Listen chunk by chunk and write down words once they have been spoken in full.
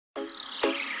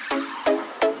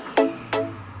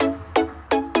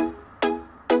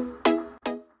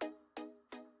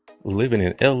Living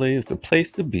in LA is the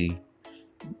place to be.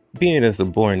 Being as a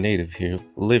born native here,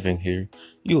 living here,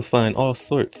 you'll find all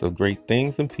sorts of great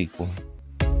things and people.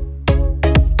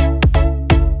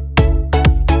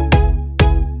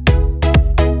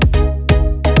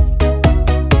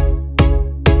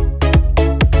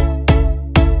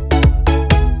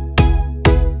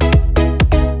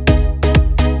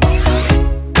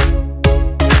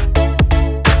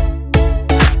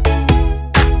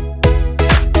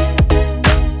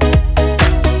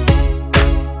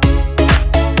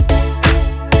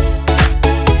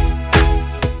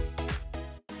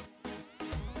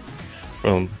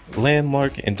 From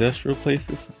landmark industrial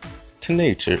places to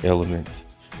nature elements,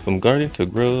 from garden to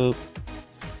grub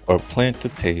or plant to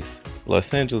pace,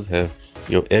 Los Angeles have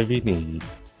your every need.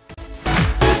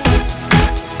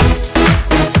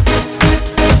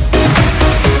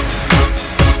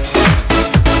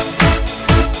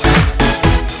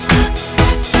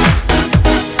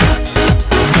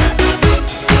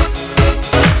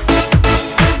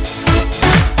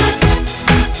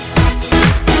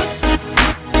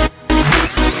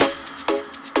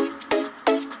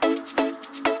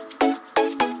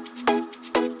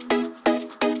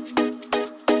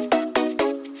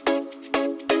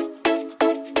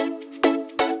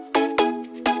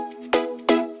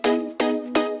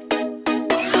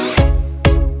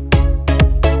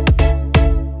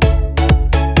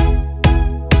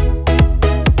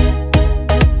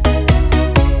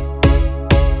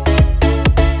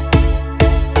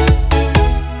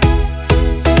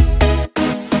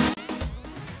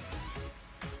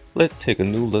 Let's take a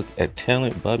new look at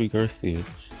talent Bobby Garcia,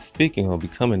 speaking on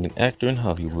becoming an actor in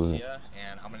Hollywood. Garcia,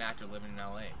 and I'm an actor living in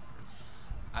LA.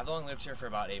 I've only lived here for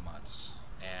about 8 months,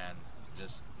 and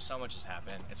just so much has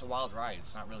happened. It's a wild ride.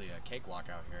 It's not really a cakewalk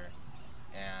out here.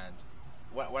 And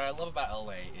what I love about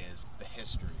LA is the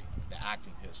history, the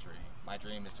acting history. My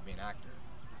dream is to be an actor.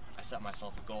 I set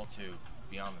myself a goal to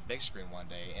be on the big screen one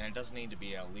day, and it doesn't need to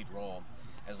be a lead role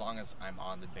as long as I'm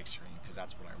on the big screen, because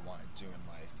that's what I want to do in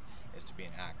life, is to be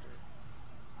an actor.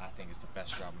 I think it's the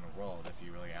best job in the world, if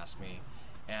you really ask me.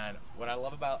 And what I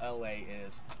love about LA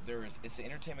is it's the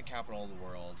entertainment capital of the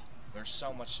world. There's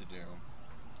so much to do,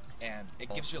 and it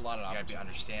gives you a lot of opportunity. You gotta be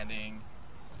understanding,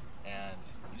 and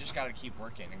you just gotta keep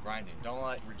working and grinding. Don't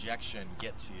let rejection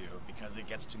get to you, because it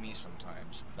gets to me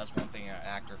sometimes. That's one thing an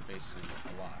actor faces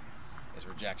a lot, is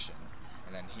rejection,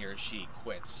 and then he or she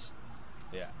quits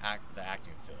the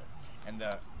acting field. And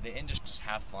the industry, just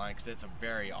have fun, because it's a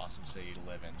very awesome city to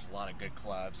live in. There's a lot of good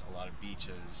clubs, a lot of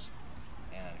beaches,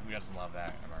 and who doesn't love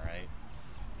that, am I right?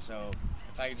 So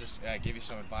if I could just give you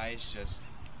some advice, just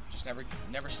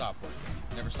never stop working,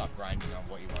 never stop grinding on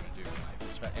what you want to do in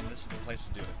life, and this is the place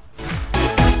to do it.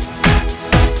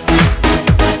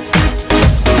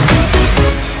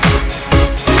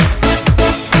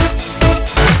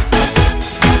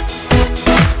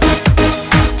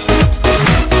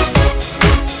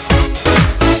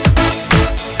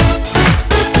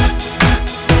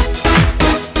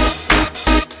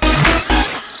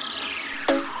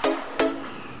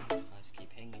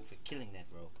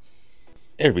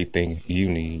 Everything you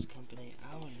need.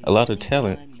 A lot of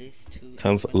talent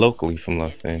comes locally from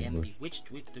Los Angeles.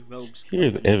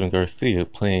 Here's Evan Garcia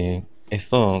playing a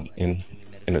song in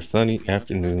a sunny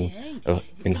afternoon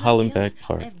in Hollenbeck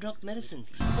Park.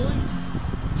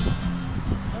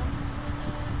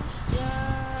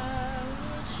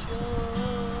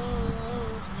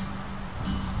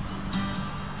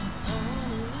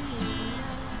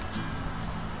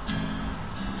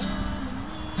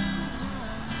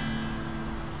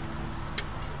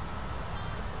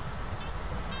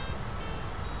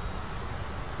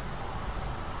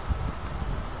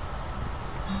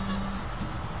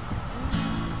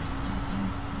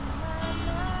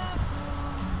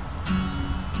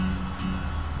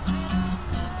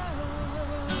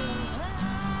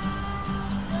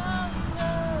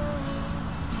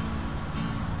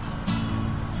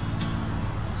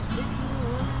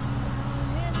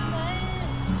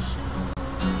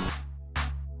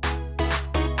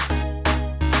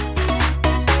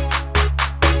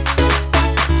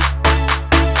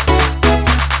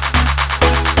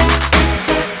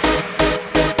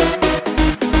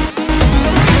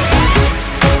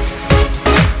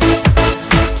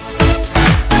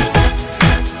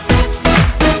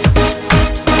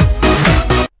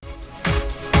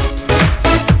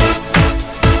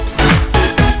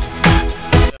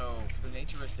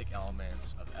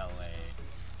 Elements of LA,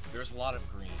 there's a lot of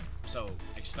green, so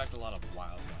expect a lot of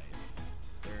wildlife.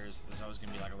 There's always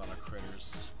going to be like a lot of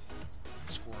critters,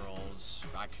 squirrels,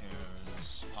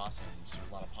 raccoons, possums. There's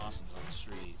a lot of possums on the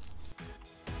street.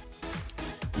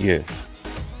 Yes,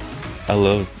 I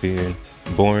love being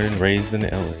born and raised in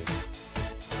LA.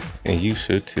 And you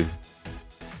should too.